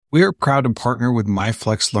We are proud to partner with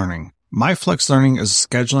MyFlexLearning. MyFlexLearning is a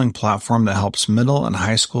scheduling platform that helps middle and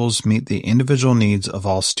high schools meet the individual needs of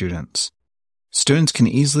all students. Students can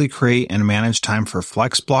easily create and manage time for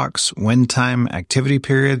flex blocks, win time, activity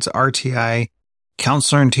periods, RTI,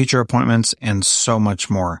 counselor and teacher appointments, and so much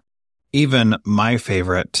more. Even my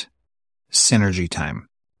favorite, synergy time.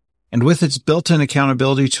 And with its built-in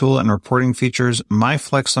accountability tool and reporting features,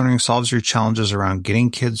 MyFlexLearning solves your challenges around getting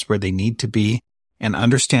kids where they need to be and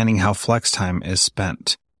understanding how flex time is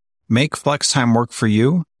spent. Make flex time work for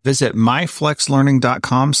you. Visit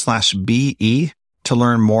myflexlearning.com/BE to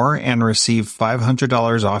learn more and receive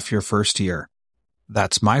 $500 off your first year.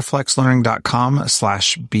 That's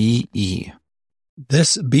myflexlearning.com/BE.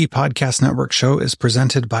 This B Podcast Network show is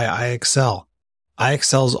presented by iExcel.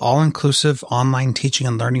 iExcel's all-inclusive online teaching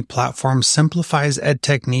and learning platform simplifies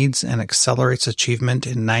edtech needs and accelerates achievement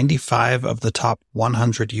in 95 of the top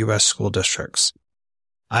 100 U.S. school districts.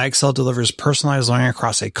 iExcel delivers personalized learning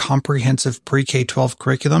across a comprehensive pre-K-12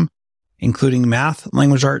 curriculum, including math,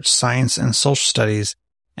 language arts, science, and social studies,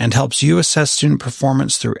 and helps you assess student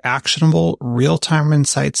performance through actionable, real-time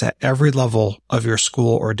insights at every level of your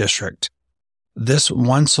school or district. This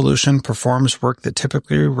one solution performs work that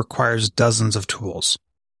typically requires dozens of tools.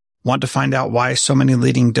 Want to find out why so many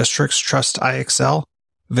leading districts trust iExcel?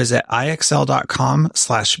 Visit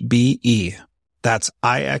iexcel.com/BE. That's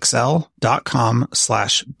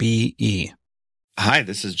iexcel.com/BE. Hi,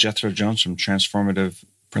 this is Jethro Jones from Transformative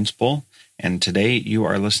Principal, and today you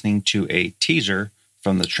are listening to a teaser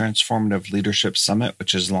from the Transformative Leadership Summit,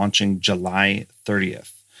 which is launching July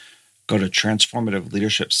 30th. Go to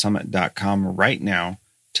transformativeleadershipsummit.com right now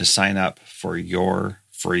to sign up for your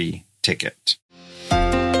free ticket.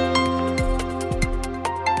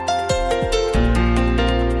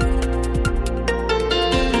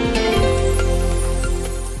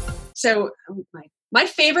 So my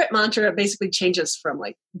favorite mantra basically changes from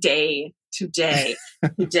like day to day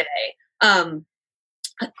to day. A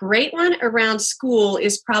great one around school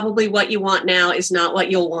is probably what you want now is not what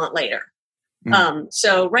you'll want later.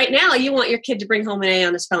 So right now you want your kid to bring home an A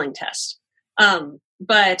on a spelling test.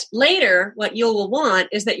 But later what you'll want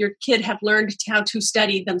is that your kid have learned how to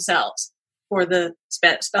study themselves for the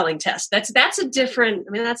spelling test. That's a different,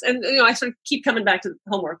 and I sort of keep coming back to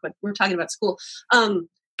homework, but we're talking about school.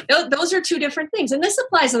 Those are two different things. And this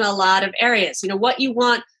applies in a lot of areas. What you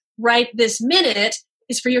want right this minute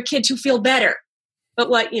is for your kid to feel better. But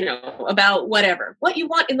about whatever. What you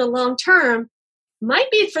want in the long term might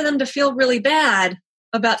be for them to feel really bad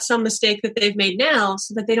about some mistake that they've made now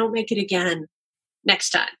so that they don't make it again next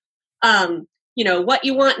time. What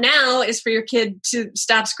you want now is for your kid to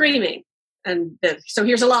stop screaming. So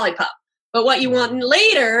here's a lollipop. But what you want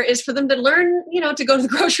later is for them to learn, to go to the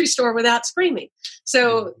grocery store without screaming.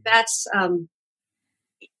 So that's,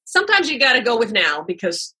 sometimes you got to go with now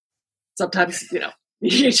because sometimes,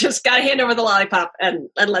 you just got to hand over the lollipop and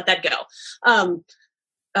let that go.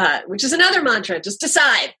 Which is another mantra. Just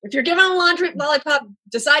decide. If you're given a lollipop,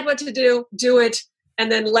 decide what to do it, and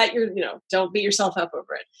then don't beat yourself up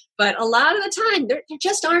over it. But a lot of the time, there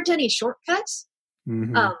just aren't any shortcuts.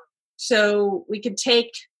 Mm-hmm. So we can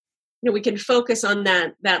we can focus on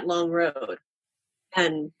that long road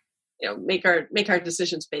and, make our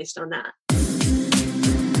decisions based on that.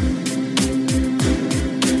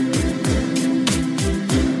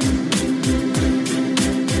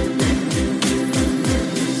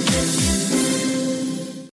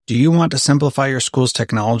 Do you want to simplify your school's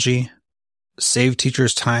technology, save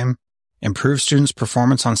teachers time, improve students'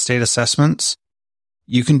 performance on state assessments?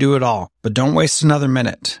 You can do it all, but don't waste another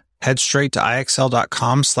minute. Head straight to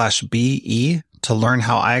iexcel.com/BE to learn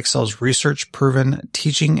how iExcel's research-proven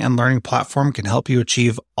teaching and learning platform can help you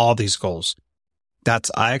achieve all these goals.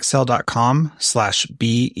 That's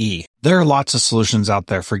iexcel.com/BE. There are lots of solutions out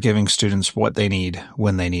there for giving students what they need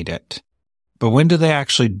when they need it. But when do they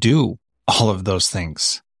actually do all of those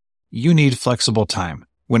things? You need flexible time.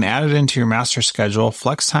 When added into your master schedule,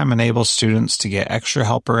 flex time enables students to get extra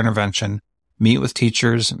help or intervention, meet with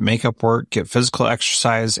teachers, make up work, get physical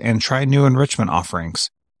exercise, and try new enrichment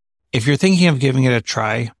offerings. If you're thinking of giving it a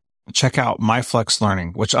try, check out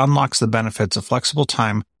MyFlexLearning, which unlocks the benefits of flexible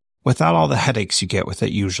time without all the headaches you get with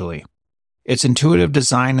it usually. Its intuitive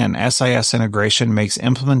design and SIS integration makes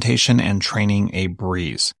implementation and training a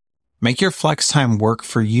breeze. Make your flex time work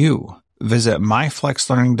for you. Visit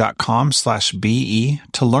myflexlearning.com/BE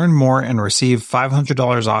to learn more and receive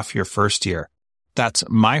 $500 off your first year. That's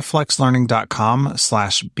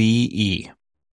myflexlearning.com/BE.